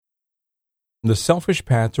The Selfish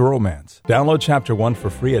Path to Romance. Download Chapter 1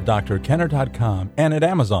 for free at drkenner.com and at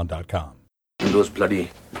amazon.com. Those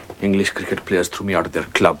bloody English cricket players threw me out of their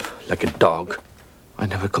club like a dog. I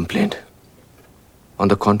never complained. On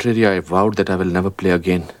the contrary, I vowed that I will never play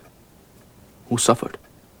again. Who suffered?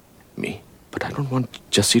 Me. But I don't want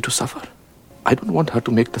Jessie to suffer. I don't want her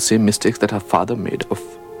to make the same mistakes that her father made of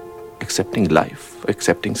accepting life,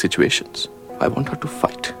 accepting situations. I want her to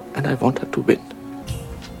fight, and I want her to win.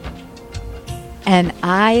 And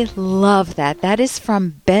I love that. That is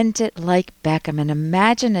from Bend It Like Beckham. And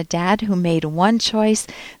imagine a dad who made one choice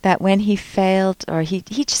that when he failed or he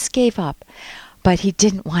just gave up. But he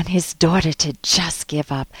didn't want his daughter to just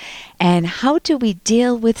give up. And how do we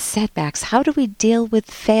deal with setbacks? How do we deal with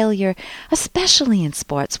failure, especially in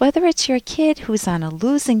sports? Whether it's your kid who's on a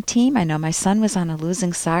losing team. I know my son was on a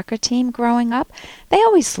losing soccer team growing up. They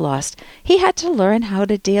always lost. He had to learn how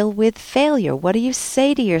to deal with failure. What do you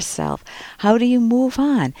say to yourself? How do you move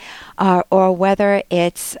on? Or whether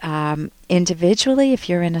it's individually, if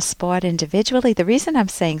you're in a sport individually. The reason I'm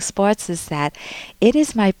saying sports is that it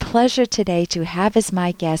is my pleasure today to have as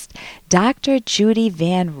my guest Dr. Judy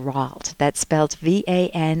Van Raalte. That's spelled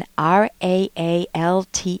Vanraalte.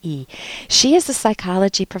 She is a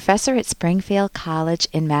psychology professor at Springfield College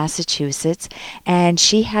in Massachusetts, and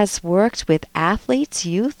she has worked with athletes,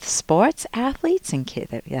 youth sports athletes, and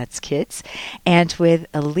kids, and with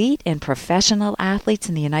elite and professional athletes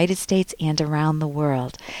in the United States and around the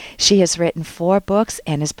world. She has written 4 books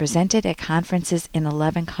and is presented at conferences in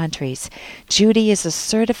 11 countries. Judy is a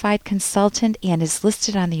certified consultant and is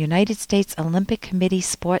listed on the United States Olympic Committee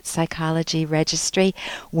Sports Psychology Registry.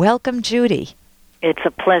 Welcome, Judy. It's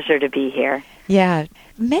a pleasure to be here. Yeah.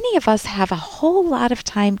 Many of us have a whole lot of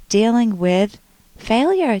time dealing with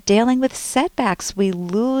failure, dealing with setbacks. We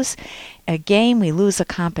lose a game, we lose a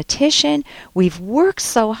competition. We've worked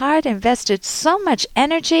so hard, invested so much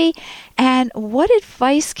energy. And what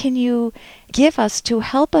advice can you give us to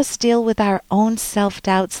help us deal with our own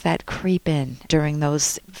self-doubts that creep in during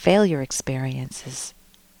those failure experiences?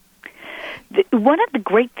 One of the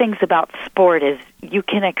great things about sport is you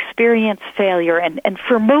can experience failure, and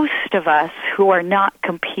for most of us who are not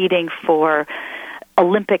competing for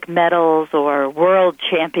Olympic medals or world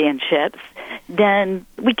championships, then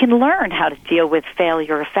we can learn how to deal with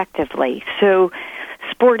failure effectively. So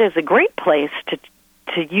sport is a great place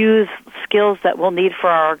to use skills that we'll need for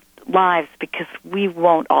our lives, because we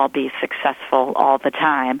won't all be successful all the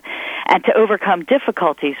time, and to overcome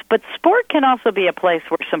difficulties. But sport can also be a place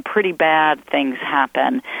where some pretty bad things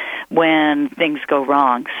happen when things go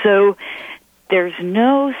wrong. So there's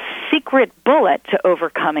no secret bullet to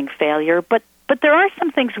overcoming failure, but there are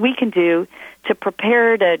some things we can do to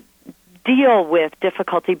prepare to deal with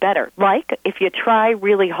difficulty better. Like, if you try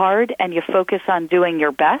really hard and you focus on doing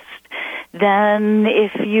your best, then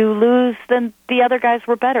if you lose, then the other guys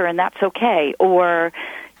were better, and that's okay. Or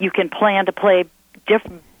you can plan to play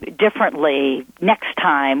differently next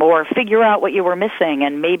time, or figure out what you were missing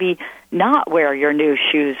and maybe not wear your new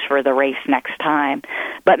shoes for the race next time,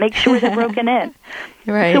 but make sure they're broken in.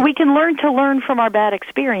 Right. So we can learn from our bad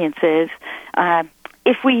experiences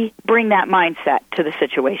if we bring that mindset to the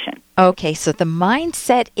situation. Okay, so the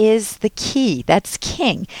mindset is the key. That's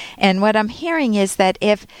king. And what I'm hearing is that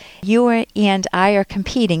if you and I are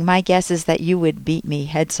competing, my guess is that you would beat me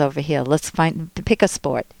heads over heels. Pick a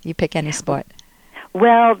sport. You pick any sport.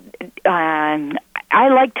 Well, I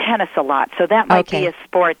like tennis a lot, so that might be a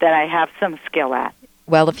sport that I have some skill at.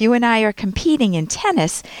 Well, if you and I are competing in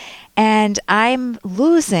tennis, and I'm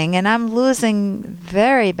losing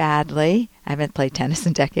very badly. I haven't played tennis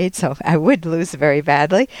in decades, so I would lose very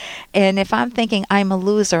badly. And if I'm thinking I'm a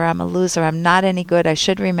loser, I'm not any good, I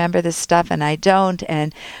should remember this stuff, and I don't,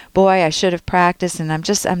 and boy, I should have practiced, and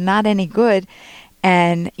I'm not any good.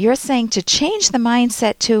 And you're saying to change the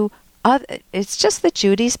mindset to, it's just that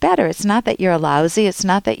Judy's better. It's not that you're lousy. It's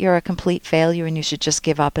not that you're a complete failure and you should just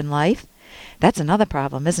give up in life. That's another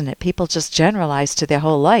problem, isn't it? People just generalize to their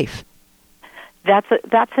whole life.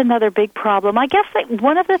 That's another big problem. I guess that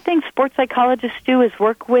one of the things sports psychologists do is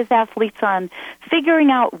work with athletes on figuring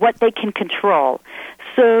out what they can control.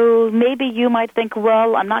 So maybe you might think,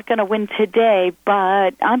 well, I'm not going to win today,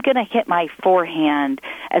 but I'm going to hit my forehand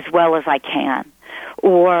as well as I can.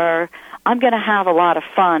 Or I'm going to have a lot of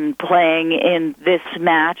fun playing in this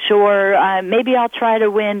match. Or maybe I'll try to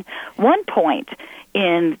win 1 point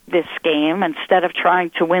in this game instead of trying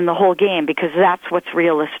to win the whole game, because that's what's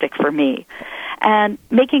realistic for me. And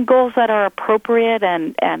making goals that are appropriate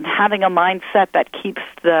and having a mindset that keeps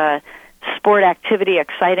the sport activity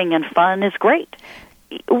exciting and fun is great.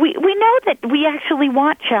 we know that we actually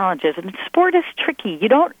want challenges, and sport is tricky. You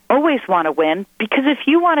don't always want to win, because if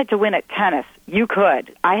you wanted to win at tennis, you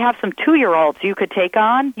could. I have some 2-year-olds you could take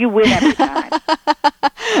on. You win every time.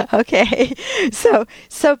 Okay. So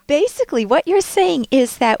basically what you're saying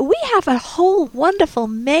is that we have a whole wonderful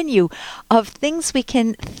menu of things we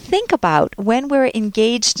can think about when we're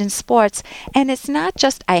engaged in sports. And it's not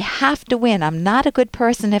just, I have to win. I'm not a good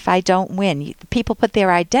person if I don't win. People put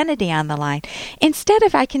their identity on the line. Instead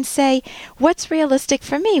of, I can say, what's realistic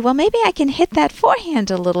for me? Well, maybe I can hit that forehand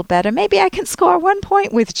a little better. Maybe I can score 1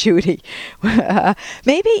 point with Judy.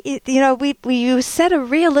 Maybe, you set a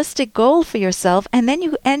realistic goal for yourself, and then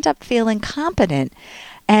you end up feeling competent.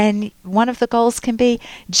 And one of the goals can be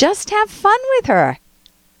just have fun with her.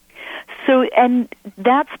 So, and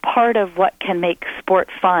that's part of what can make sport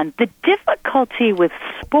fun. The difficulty with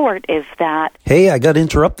sport is that... Hey, I got to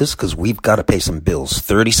interrupt this because we've got to pay some bills.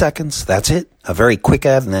 30 seconds, that's it. A very quick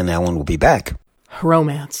ad, and then Ellen will be back.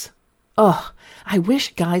 Romance. Ugh, I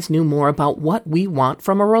wish guys knew more about what we want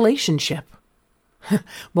from a relationship.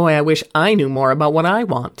 Boy, I wish I knew more about what I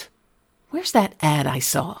want. Where's that ad I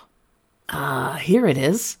saw? Here it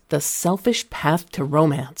is. The Selfish Path to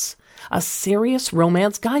Romance. A serious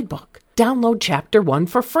romance guidebook. Download Chapter 1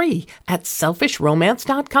 for free at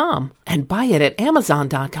selfishromance.com and buy it at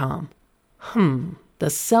amazon.com. The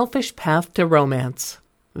Selfish Path to Romance.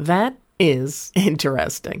 That is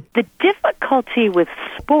interesting. The difficulty with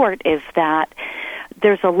sport is that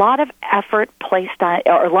there's a lot of effort placed on,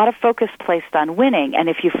 or a lot of focus placed on winning. And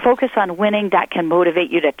if you focus on winning, that can motivate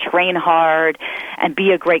you to train hard and be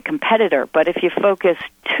a great competitor. But if you focus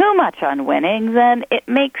too much on winning, then it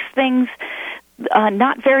makes things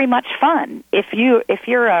not very much fun. If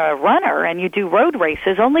you're a runner and you do road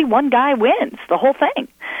races, only one guy wins the whole thing,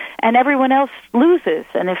 and everyone else loses.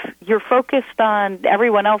 And if you're focused on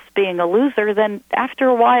everyone else being a loser, then after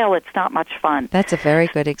a while, it's not much fun. That's a very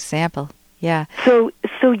good example. Yeah. So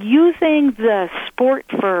using the sport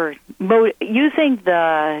for using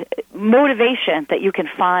the motivation that you can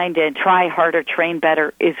find and try harder, train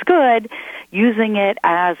better is good. Using it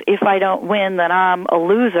as, if I don't win, then I'm a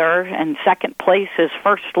loser, and second place is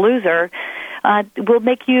first loser, will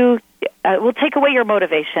make you will take away your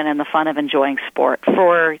motivation and the fun of enjoying sport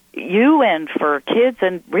for you and for kids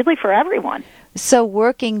and really for everyone. So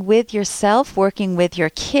working with yourself, working with your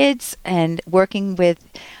kids, and working with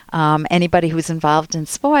anybody who's involved in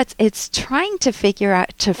sports, it's trying to figure out,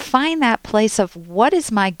 to find that place of what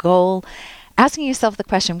is my goal, asking yourself the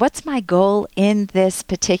question, what's my goal in this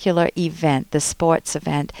particular event, the sports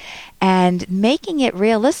event, and making it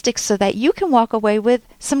realistic so that you can walk away with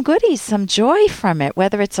some goodies, some joy from it,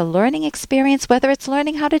 whether it's a learning experience, whether it's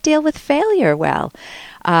learning how to deal with failure well.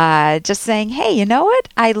 Just saying, hey, you know what?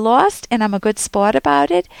 I lost and I'm a good sport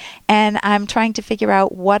about it, and I'm trying to figure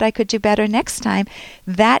out what I could do better next time.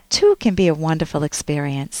 That too can be a wonderful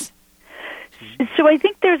experience. So I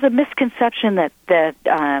think there's a misconception that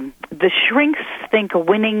the shrinks think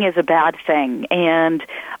winning is a bad thing, and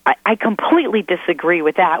I completely disagree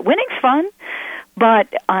with that. Winning's fun, but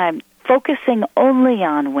focusing only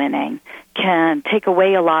on winning can take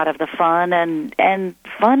away a lot of the fun, and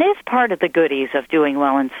fun is part of the goodies of doing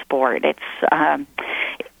well in sport.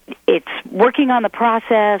 It's working on the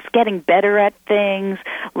process, getting better at things,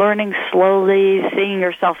 learning slowly, seeing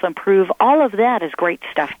yourself improve. All of that is great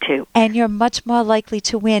stuff, too. And you're much more likely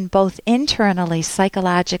to win both internally,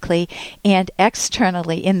 psychologically, and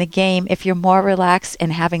externally in the game if you're more relaxed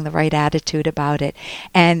and having the right attitude about it.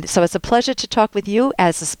 And so it's a pleasure to talk with you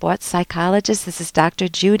as a sports psychologist. This is Dr.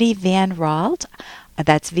 Judy Van Raalte.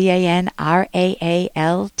 That's VanRaalte.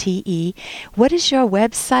 What is your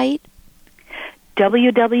website?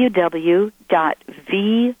 www.vbvideo,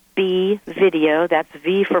 that's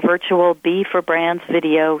V for virtual, B for brands,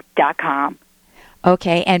 video.com.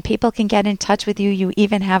 Okay, and people can get in touch with you. You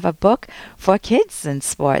even have a book for kids in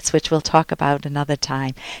sports, which we'll talk about another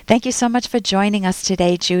time. Thank you so much for joining us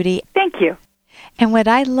today, Judy. Thank you. And what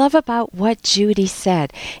I love about what Judy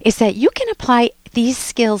said is that you can apply these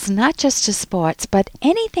skills not just to sports, but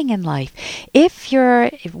anything in life. If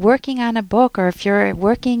you're working on a book, or if you're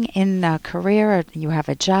working in a career, or you have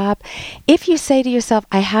a job, if you say to yourself,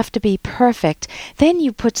 I have to be perfect, then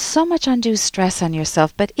you put so much undue stress on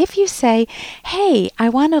yourself. But if you say, hey, I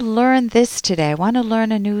want to learn this today, I want to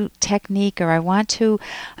learn a new technique, or I want to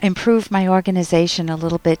improve my organization a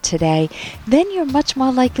little bit today, then you're much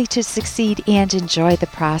more likely to succeed and enjoy the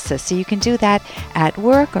process. So you can do that at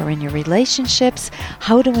work or in your relationships,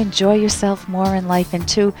 how to enjoy yourself more in life, and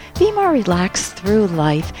to be more relaxed through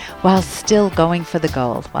life while still going for the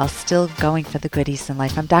goal, while still going for the goodies in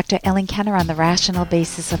life. I'm Dr. Ellen Kenner on the Rational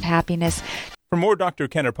Basis of Happiness. For more Dr.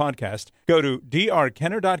 Kenner podcast, go to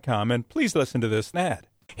drkenner.com and please listen to this ad.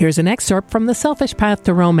 Here's an excerpt from The Selfish Path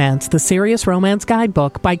to Romance, the Serious Romance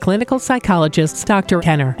Guidebook by clinical psychologists Dr.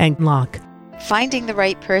 Kenner and Locke. Finding the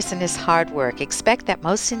right person is hard work. Expect that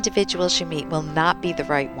most individuals you meet will not be the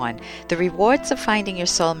right one. The rewards of finding your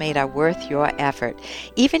soulmate are worth your effort.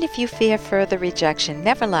 Even if you fear further rejection,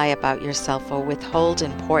 never lie about yourself or withhold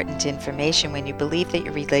important information when you believe that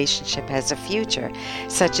your relationship has a future,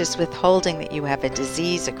 such as withholding that you have a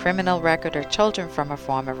disease, a criminal record, or children from a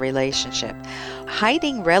former relationship.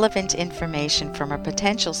 Hiding relevant information from a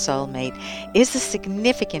potential soulmate is a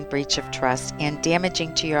significant breach of trust and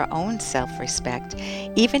damaging to your own self-respect.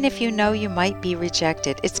 Even if you know you might be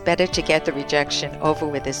rejected, it's better to get the rejection over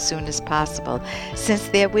with as soon as possible, since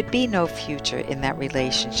there would be no future in that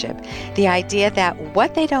relationship. The idea that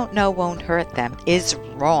what they don't know won't hurt them is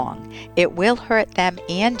wrong. It will hurt them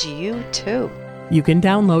and you too. You can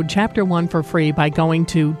download Chapter 1 for free by going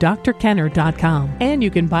to drkenner.com, and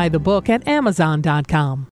you can buy the book at amazon.com.